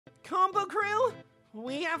Combo crew,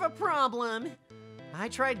 we have a problem. I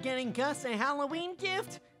tried getting Gus a Halloween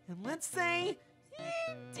gift, and let's say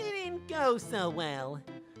it didn't go so well.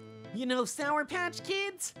 You know Sour Patch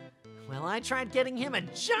Kids? Well, I tried getting him a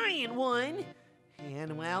giant one,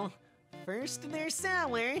 and well, first they're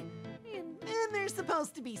sour, and then they're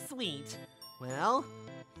supposed to be sweet. Well,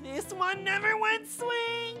 this one never went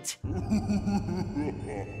sweet!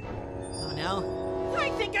 Oh no, I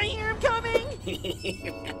think I hear him coming!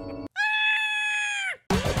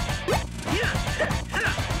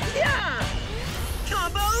 Yeah!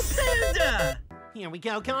 Combo Panda! Here we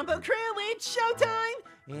go, Combo Crew, it's showtime!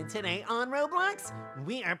 And today on Roblox,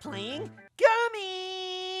 we are playing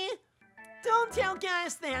Gummy! Don't tell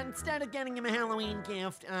Gus that instead of getting him a Halloween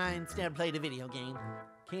gift, I instead played a video game.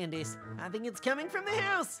 Candace, I think it's coming from the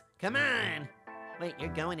house. Come on. Wait,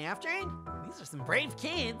 you're going after it? These are some brave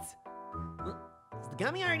kids. Is the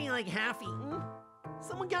gummy already like half eaten?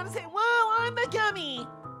 Someone gotta say, whoa, I'm the gummy.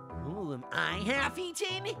 Ooh, am I half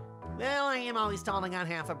eaten? Well, I am always told I got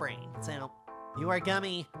half a brain, so you are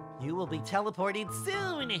gummy. You will be teleported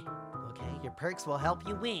soon. Okay, your perks will help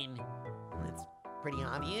you win. That's pretty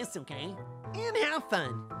obvious, okay? And have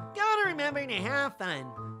fun. Gotta remember to have fun.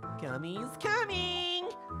 Gummy's coming.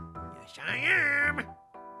 Yes, I am.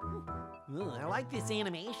 Ooh, I like this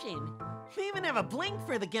animation. They even have a blink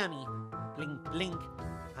for the gummy. Blink, blink.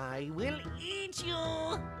 I will eat you.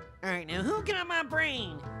 All right, now who got my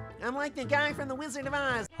brain? I'm like the guy from the Wizard of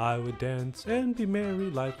Oz. I would dance and be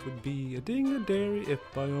merry. Life would be a ding-a-dairy if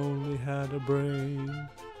I only had a brain.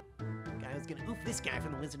 I was gonna oof this guy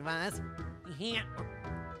from the Wizard of Oz. Yeah.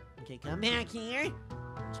 Okay, come back here.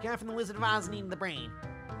 Which guy from the Wizard of Oz needing the brain?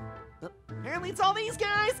 Oh, apparently it's all these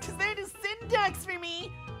guys, because they're just sitting ducks for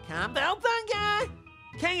me. Combo Panda!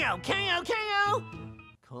 KO, KO, KO!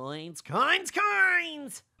 Coins, coins,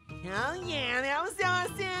 coins! Oh yeah, that was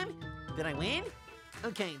awesome! Did I win?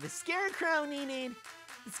 Okay, the Scarecrow needed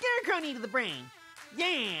the brain.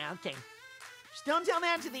 Yeah, okay. Just don't tell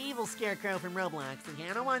that to the evil Scarecrow from Roblox, okay?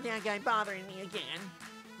 I don't want that guy bothering me again.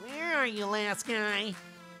 Where are you, last guy?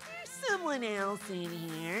 There's someone else in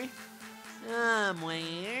here.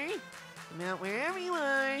 Somewhere. Come out wherever you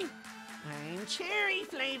are. I'm cherry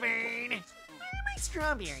flavored. Where am I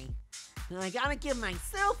strawberry? I gotta give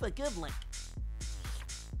myself a good lick.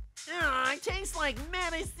 Oh, it tastes like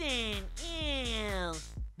medicine. Ew.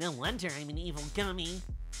 No wonder I'm an evil gummy.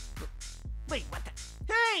 Wait, what the?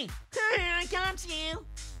 Hey! Hey, I got you!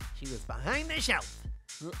 She was behind the shelf.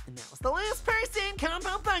 And that was the last person,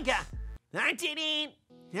 Combo Panda. I did it!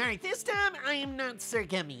 Alright, this time I am not Sir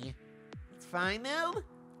Gummy. It's fine though.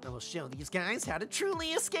 I will show these guys how to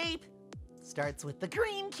truly escape. Starts with the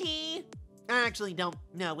green key. I actually don't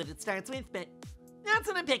know what it starts with, but that's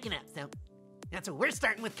what I'm picking up, so that's what we're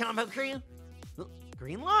starting with, Combo Crew.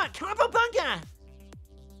 Green lock, Combo Panda!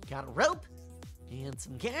 Got a rope, and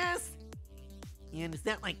some gas. And is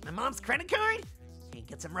that like my mom's credit card? Can't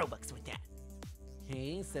get some Robux with that.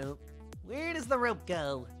 Okay, so where does the rope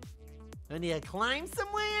go? Do I need to climb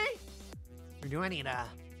somewhere? Or do I need to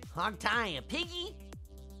hog tie a piggy?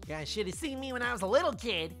 You guys should have seen me when I was a little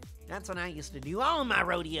kid. That's when I used to do all my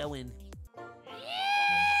rodeoing.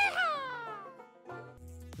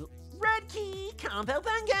 Red key, Combo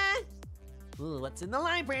Panda! Ooh, what's in the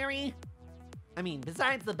library? I mean,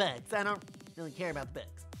 besides the bugs, I don't really care about the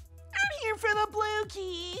bugs. I'm here for the blue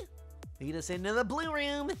key. Lead us into the blue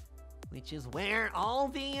room, which is where all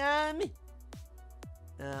the,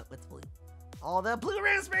 what's blue? All the blue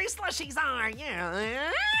raspberry slushies are, yeah.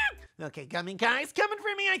 Okay, gummy guys, coming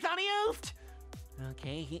for me, I thought he oofed.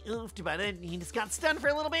 Okay, he oofed, but he just got stunned for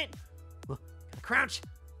a little bit. Gotta crouch.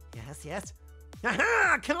 Yes, yes.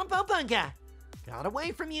 Aha! Combo Panda! Got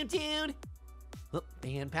away from you, dude.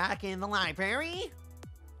 And back in the library.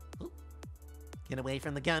 Get away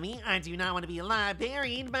from the gummy. I do not want to be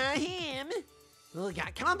libraried by him. We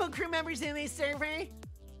got Combo Crew members in this server.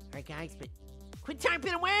 Alright, guys, but quit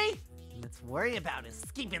typing away. Let's worry about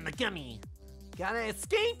escaping the gummy. Gotta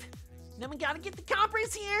escape. Then we gotta get the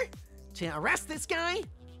coppers here to arrest this guy.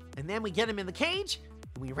 And then we get him in the cage.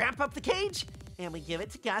 We wrap up the cage. And we give it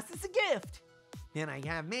to Gus as a gift. Then I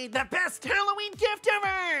have made the best Halloween gift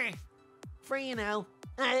ever! For, you know,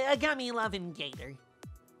 a gummy-loving gator.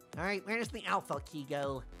 Alright, where does the alpha key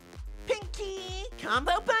go? Pink key!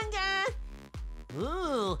 Combo Panda!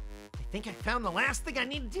 Ooh, I think I found the last thing I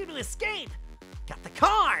need to do to escape! Got the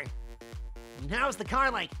car! And how is the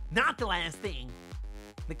car, like, not the last thing?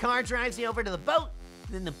 The car drives you over to the boat,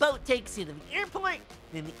 then the boat takes you to the airport,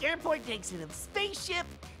 then the airport takes you to the spaceship,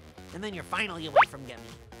 and then you're finally away from Gummy.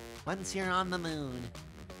 Once you're on the moon.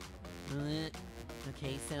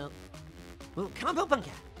 Okay, so... Ooh, Combo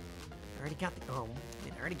Panda! already got the, oh,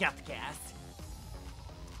 I already got the gas.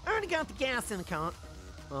 I already got the gas in the car.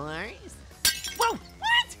 Alright. Whoa,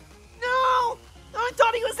 what? No! I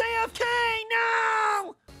thought he was AFK,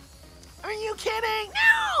 no! Are you kidding?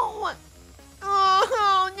 No!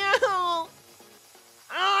 Oh, no!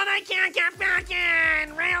 Oh, and I can't get back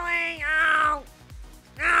in, really? Oh!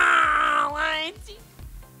 Oh, what?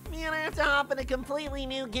 Man, I have to hop in a completely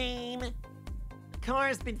new game. The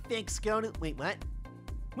car's been fixed, go to, wait, what?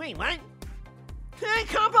 Wait, what? Hey,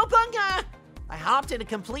 Combo Panda! I hopped in a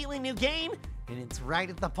completely new game, and it's right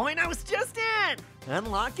at the point I was just at!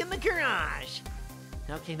 Unlocking the garage.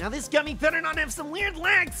 Okay, now this gummy better not have some weird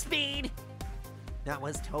lag speed. That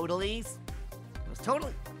was totally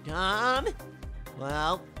dumb.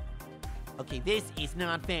 Well, okay, this is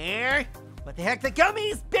not fair. What the heck, the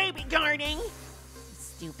gummy's baby guarding?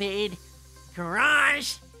 Stupid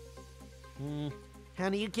garage. How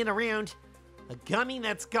do you get around a gummy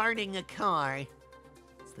that's guarding a car?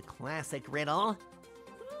 It's the classic riddle.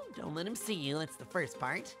 Don't let him see you, that's the first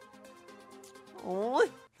part. Oh,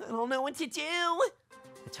 I don't know what to do.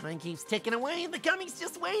 The time keeps ticking away and the gummy's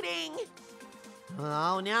just waiting.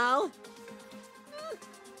 Oh no.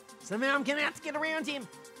 Somehow I'm gonna have to get around him.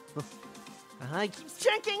 He keeps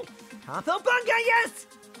checking. Combo Bunga, yes!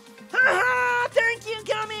 Ha-ha! Thank you,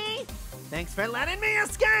 Gummy! Thanks for letting me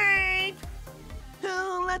escape!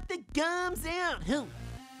 Who let the gums out? Who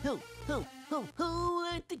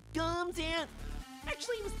let the gums out?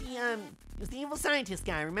 Actually, it was the evil scientist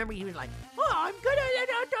guy. Remember, he was like, oh, I'm good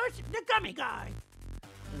at the gummy guy.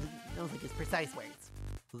 Those like his precise words.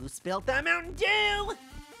 Who spilled the Mountain Dew?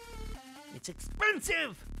 It's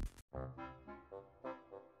expensive!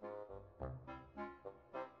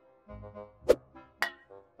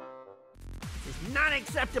 This is not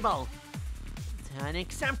acceptable! It's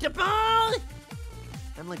unacceptable!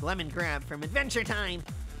 I'm like Lemon Grab from Adventure Time.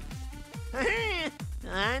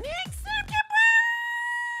 Unacceptable!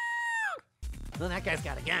 Well, that guy's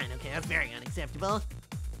got a gun. Okay, that's very unacceptable.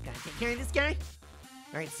 Gotta take care of this guy.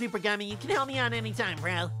 Alright, Super Gummy, you can help me out anytime,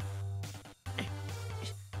 bro. Got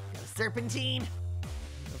a serpentine.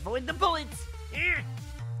 Avoid the bullets.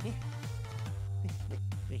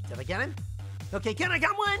 Wait, did I get him? Okay, good, I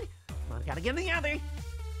got one. Come on, gotta get the other.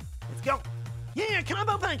 Let's go. Yeah,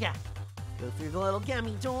 Combo Punka. Go through the little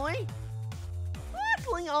gummy door.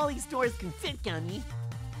 Luckily, all these doors can fit Gummy.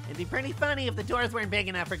 It'd be pretty funny if the doors weren't big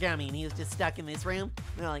enough for Gummy and he was just stuck in this room.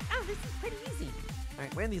 We're like, oh, this is pretty easy.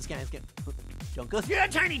 Alright, where are these guys go? Don't go through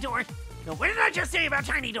that tiny door. No, what did I just say about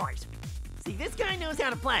tiny doors? See, this guy knows how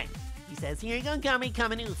to play. He says, here you go, Gummy,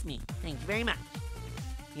 come and oof me. Thank you very much.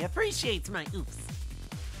 He appreciates my oofs.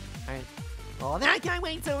 Alright, well, that guy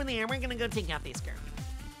waits over there. We're gonna go take out this girl.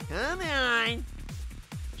 Come on.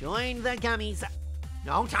 Join the gummies.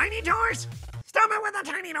 No tiny doors. Stop it with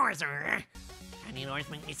the tiny doors. Tiny doors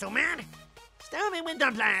make me so mad. Stop it with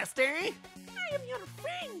the blaster. I am your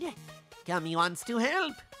friend. Gummy wants to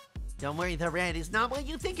help. Don't worry, the red is not what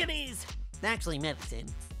you think it is. It's actually medicine.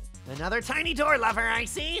 Another tiny door lover, I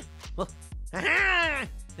see. Well, aha!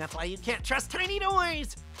 That's why you can't trust tiny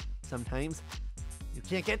doors. Sometimes you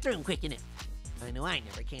can't get through them quick enough. I know I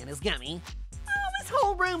never can as Gummy. Oh, this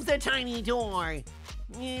whole room's a tiny door.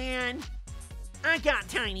 Man, I got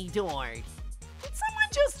tiny doors. Did someone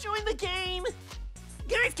just join the game?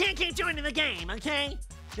 You guys can't keep joining the game, okay?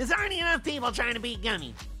 There's already enough people trying to beat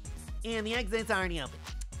Gummy. And the exit's already open.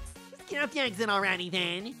 Just get out the exit already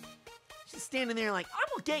then. She's standing there like, I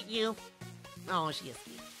will get you. Oh, she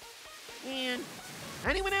escaped. And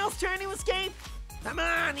anyone else trying to escape? Come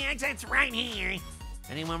on, the exit's right here.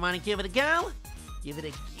 Anyone want to give it a go? Give it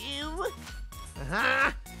a go.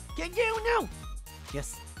 Aha! Get you, no!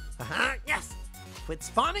 Yes. Aha, yes! Quit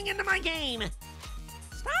spawning into my game!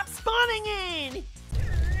 Stop spawning in!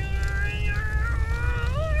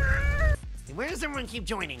 Hey, where does everyone keep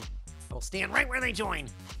joining? I'll stand right where they join.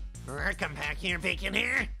 Come back here, bacon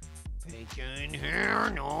hair. Bacon hair,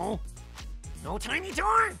 no. No tiny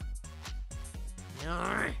door.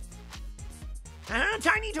 No.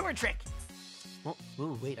 Tiny door trick. Oh,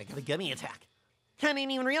 ooh, wait, I got a gummy attack. I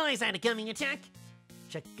didn't even realize I had a gummy attack.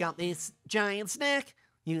 Check out this giant snack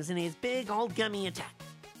using his big old gummy attack.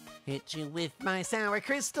 Hit you with my sour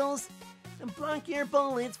crystals and block your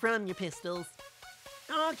bullets from your pistols.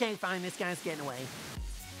 Okay, fine, this guy's getting away.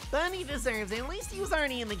 But he deserves it, at least he was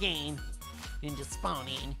already in the game. And just spawn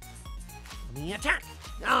in. The attack!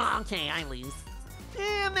 Oh, okay, I lose.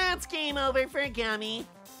 And that's game over for Gummy.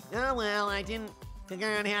 Oh well, I didn't figure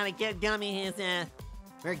out how to get Gummy his,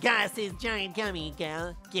 or Gus his giant gummy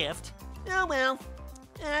gift. Oh well.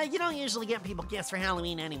 You don't usually get people gifts for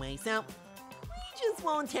Halloween anyway, so we just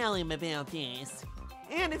won't tell him about this.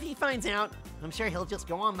 And if he finds out, I'm sure he'll just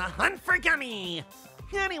go on the hunt for Gummy.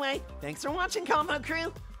 Anyway, thanks for watching, Combo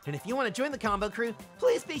Crew. And if you want to join the Combo Crew,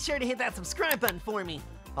 please be sure to hit that subscribe button for me.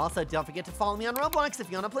 Also, don't forget to follow me on Roblox if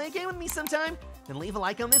you want to play a game with me sometime. And leave a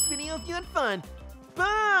like on this video if you had fun.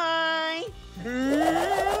 Bye!